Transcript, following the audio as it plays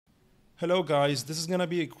Hello guys, this is going to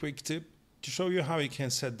be a quick tip to show you how you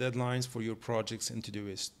can set deadlines for your projects in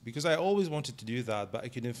Todoist. Because I always wanted to do that, but I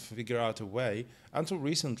couldn't figure out a way until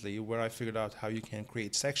recently where I figured out how you can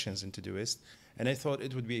create sections in Todoist. And I thought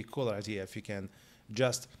it would be a cool idea if you can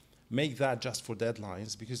just make that just for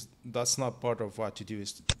deadlines, because that's not part of what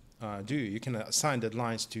Todoist do. You can assign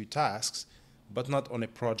deadlines to tasks, but not on a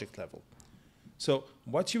project level. So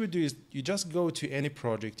what you would do is you just go to any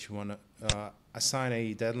project you want to assign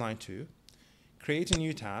a deadline to, create a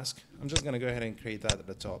new task. I'm just going to go ahead and create that at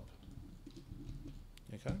the top.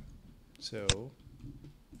 Okay, so,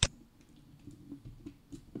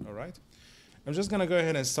 all right. I'm just going to go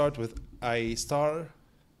ahead and start with a star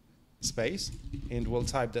space, and we'll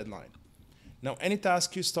type deadline. Now, any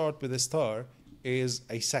task you start with a star is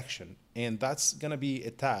a section, and that's going to be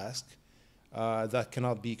a task that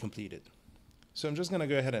cannot be completed. So I'm just going to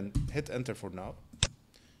go ahead and hit enter for now.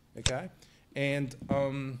 Okay, and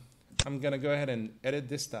I'm going to go ahead and edit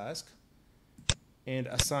this task and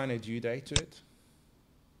assign a due date to it.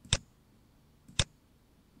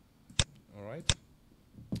 All right.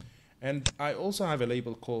 And I also have a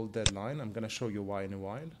label called deadline. I'm going to show you why in a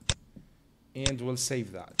while. And we'll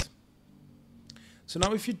save that. So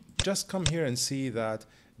now if you just come here and see that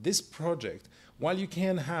this project, while you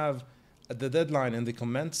can have the deadline in the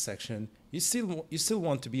comment section, you still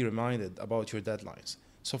want to be reminded about your deadlines.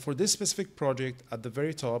 So for this specific project, at the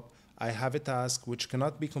very top, I have a task which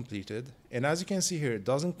cannot be completed. And as you can see here, it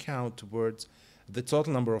doesn't count towards the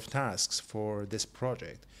total number of tasks for this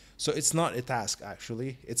project. So it's not a task,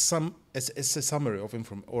 actually. It's a summary of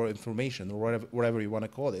information, or whatever you want to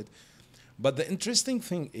call it. But the interesting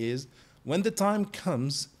thing is, when the time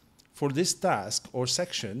comes for this task or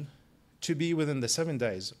section to be within the 7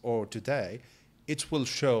 days or today, it will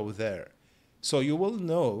show there. So you will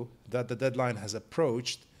know that the deadline has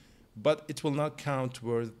approached, but it will not count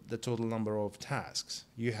toward the total number of tasks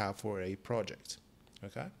you have for a project.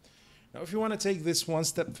 Okay. Now, if you want to take this one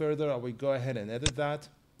step further, I will go ahead and edit that.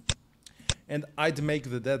 And I'd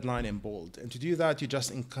make the deadline in bold. And to do that, you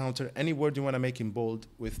just encounter any word you want to make in bold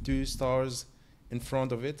with 2 stars in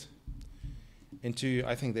front of it. And 2,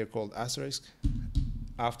 I think they're called asterisk,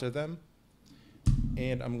 after them.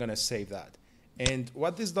 And I'm going to save that. And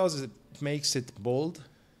what this does is it makes it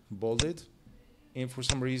bolded. And for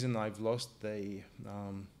some reason, I've lost the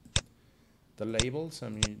label. So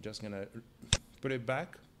I'm just going to put it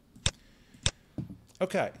back.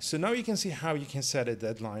 Okay, so now you can see how you can set a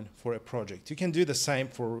deadline for a project. You can do the same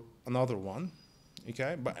for another one,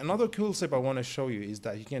 okay? But another cool tip I want to show you is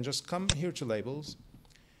that you can just come here to labels,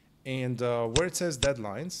 and where it says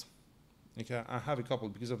deadlines, okay, I have a couple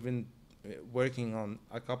because I've been working on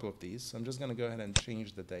a couple of these. So I'm just going to go ahead and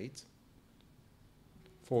change the date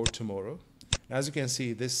for tomorrow. Now, as you can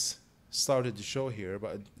see, this started to show here,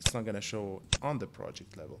 but it's not going to show on the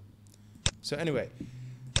project level. So anyway,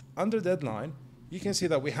 under deadline, you can see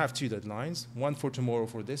that we have 2 deadlines, one for tomorrow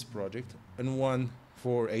for this project and one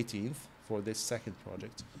for 18th for this second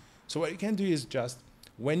project. So what you can do is just,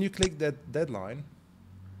 when you click that deadline,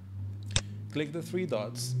 click the 3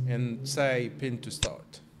 dots and say pin to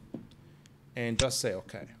start and just say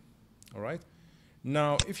OK. All right.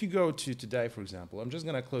 Now, if you go to today, for example, I'm just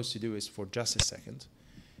going to close Todoist for just a second.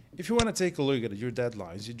 If you want to take a look at your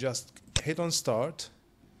deadlines, you just hit on start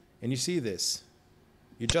and you see this.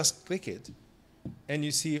 You just click it, and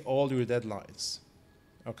you see all your deadlines,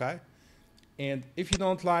 okay? And if you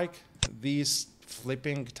don't like this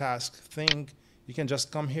flipping task thing, you can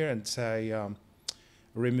just come here and say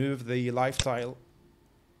remove the lifestyle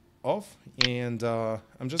off, and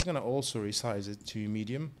I'm just gonna also resize it to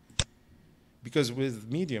medium, because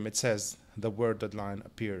with medium it says the word deadline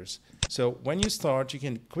appears. So when you start, you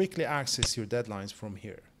can quickly access your deadlines from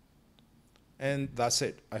here. And that's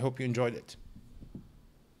it. I hope you enjoyed it.